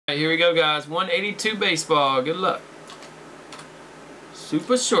Here we go, guys. 182 baseball. Good luck.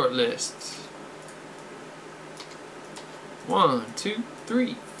 Super short list. 1, 2,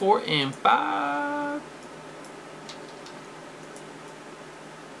 3, 4, and 5.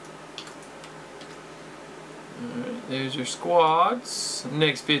 Alright, there's your squads.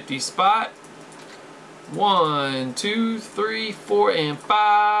 Next 50 spot. 1, 2, 3, 4, and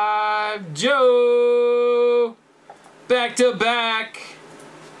 5. Joe! Back to back.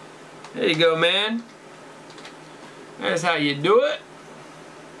 There you go, man. That's how you do it.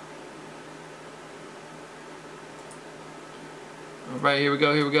 Alright, here we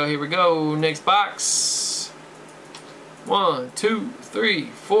go, here we go, here we go. Next box. 1, 2, 3,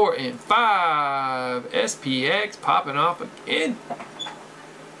 4, and 5. SPX popping off again.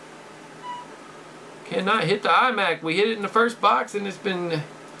 Cannot hit the iMac. We hit it in the first box and it's been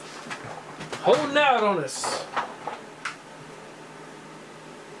holding out on us.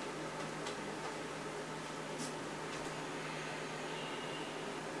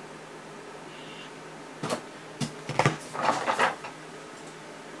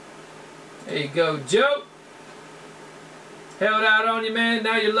 There you go, Joe. Held out on you, man.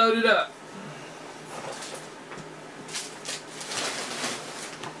 Now you're loaded up.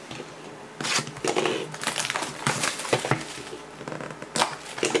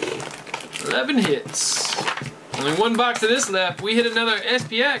 $11 hits. Only one box of this left. We hit another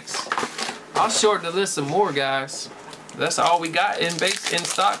SPX. I'll shorten the list some more, guys. That's all we got in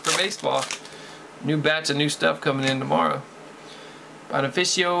stock for baseball. New batch of new stuff coming in tomorrow.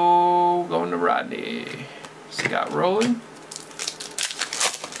 Bonifacio going to Rodney. Scott rolling.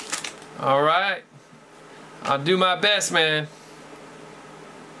 Alright. I'll do my best, man.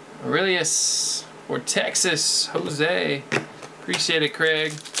 Aurelius for Texas. Jose. Appreciate it,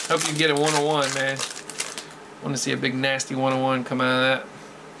 Craig. Hope you get a 101, man. Want to see a big nasty 101 come out of that.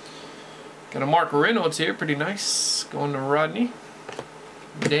 Got a Mark Reynolds here. Pretty nice. Going to Rodney.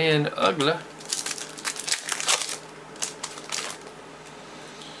 Dan Ugla.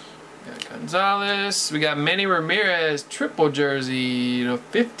 Gonzalez. We got Manny Ramirez triple jersey,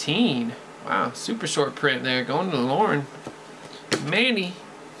 15. Wow, super short print there. Going to Lauren. Manny.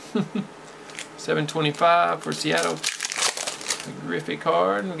 725 for Seattle. A Griffey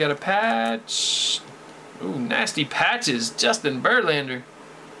card. We got a patch. Ooh, nasty patches. Justin Verlander.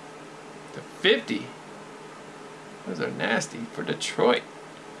 To 50. Those are nasty for Detroit.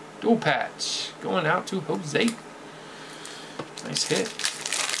 Dual patch. Going out to Jose. Nice hit.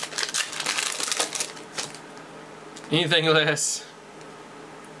 Anything less.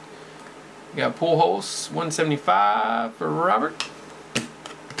 We got Pujols, 175 for Robert.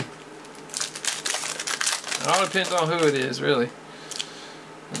 It all depends on who it is, really.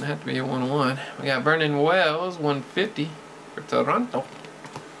 Doesn't have to be a 101. We got Vernon Wells, 150 for Toronto.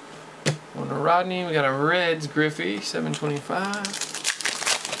 On to Rodney, we got a Reds Griffey, 725.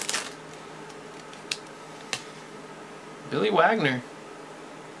 Billy Wagner.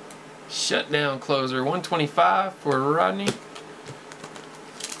 Shutdown closer, 125 for Rodney.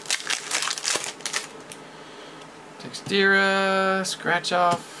 Textira, scratch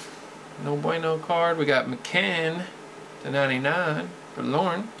off, no bueno card. We got McCann to 99 for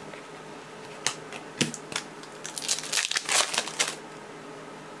Lauren.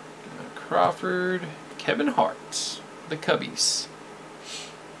 Crawford, Kevin Hart, the Cubbies.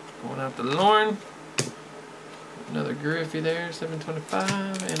 Going out to Lauren. Another Griffey there,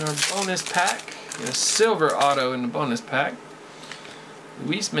 725. And our bonus pack. Got a silver auto in the bonus pack.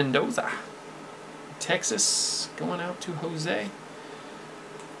 Luis Mendoza. Texas. Going out to Jose.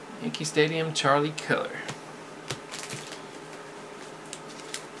 Yankee Stadium, Charlie Keller.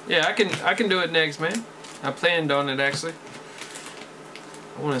 Yeah, I can do it next, man. I planned on it, actually.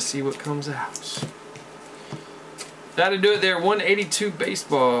 I want to see what comes out. That'll do it there. 182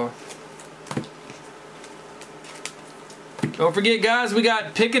 baseball. Don't forget, guys, we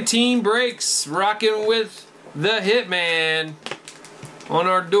got Pick a Team breaks rocking with the Hitman on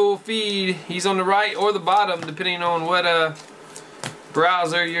our dual feed. He's on the right or the bottom, depending on what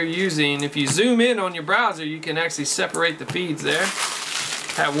browser you're using. If you zoom in on your browser, you can actually separate the feeds there.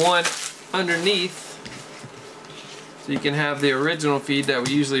 Have one underneath, so you can have the original feed that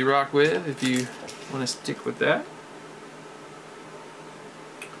we usually rock with if you want to stick with that.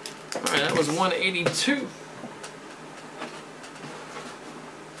 Alright, that was 182.